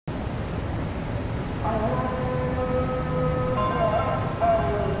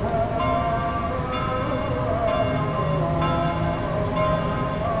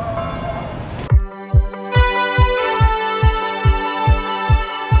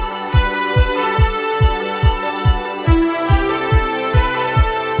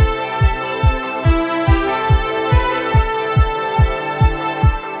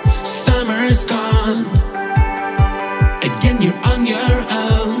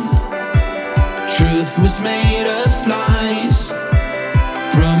earth was made of lies,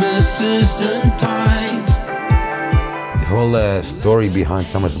 promises untied. The whole story behind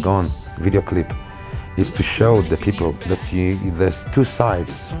Summer's Gone video clip is to show the people that there's two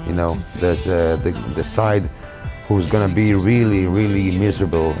sides, you know. There's the side who's gonna be really, really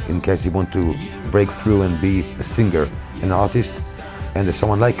miserable in case you want to break through and be a singer, an artist, and there's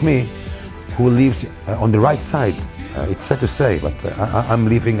someone like me who lives on the right side. It's sad to say, but I'm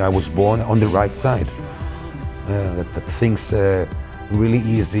living, I was born on the right side. That things really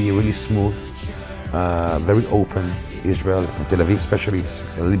easy, really smooth, very open. Israel, and Tel Aviv especially, it's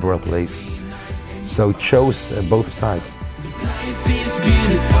a liberal place. So it shows both sides. Life is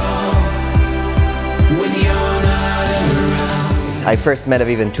beautiful when you're not around. I first met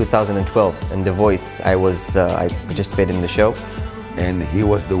Aviv in 2012 in The Voice. I participated in the show. And he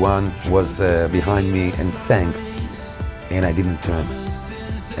was the one who was behind me and sang, and I didn't turn.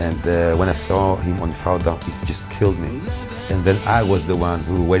 And when I saw him on Fauda, it just killed me. And then I was the one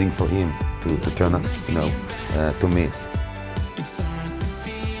who was waiting for him to turn up, you know, to me.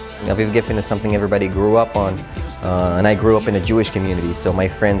 Aviv Geffen is something everybody grew up on, and I grew up in a Jewish community, so my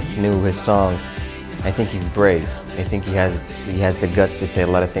friends knew his songs. I think he's brave. I think he has the guts to say a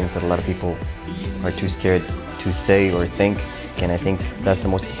lot of things that a lot of people are too scared to say or think. And I think that's the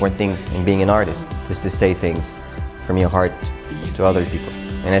most important thing in being an artist, is to say things from your heart to other people.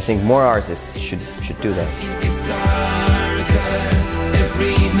 And I think more artists should do that.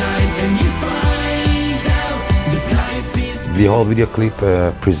 The whole video clip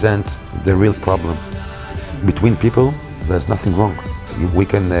presents the real problem. Between people, there's nothing wrong. We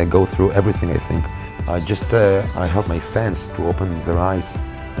can go through everything, I think. I help my fans to open their eyes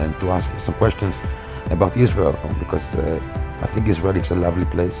and to ask some questions about Israel, because I think Israel is a lovely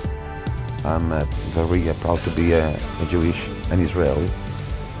place. I'm very proud to be a Jewish and Israeli.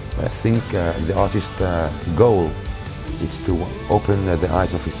 I think the artist's goal is to open the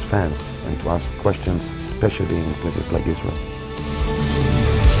eyes of his fans and to ask questions, especially in places like Israel.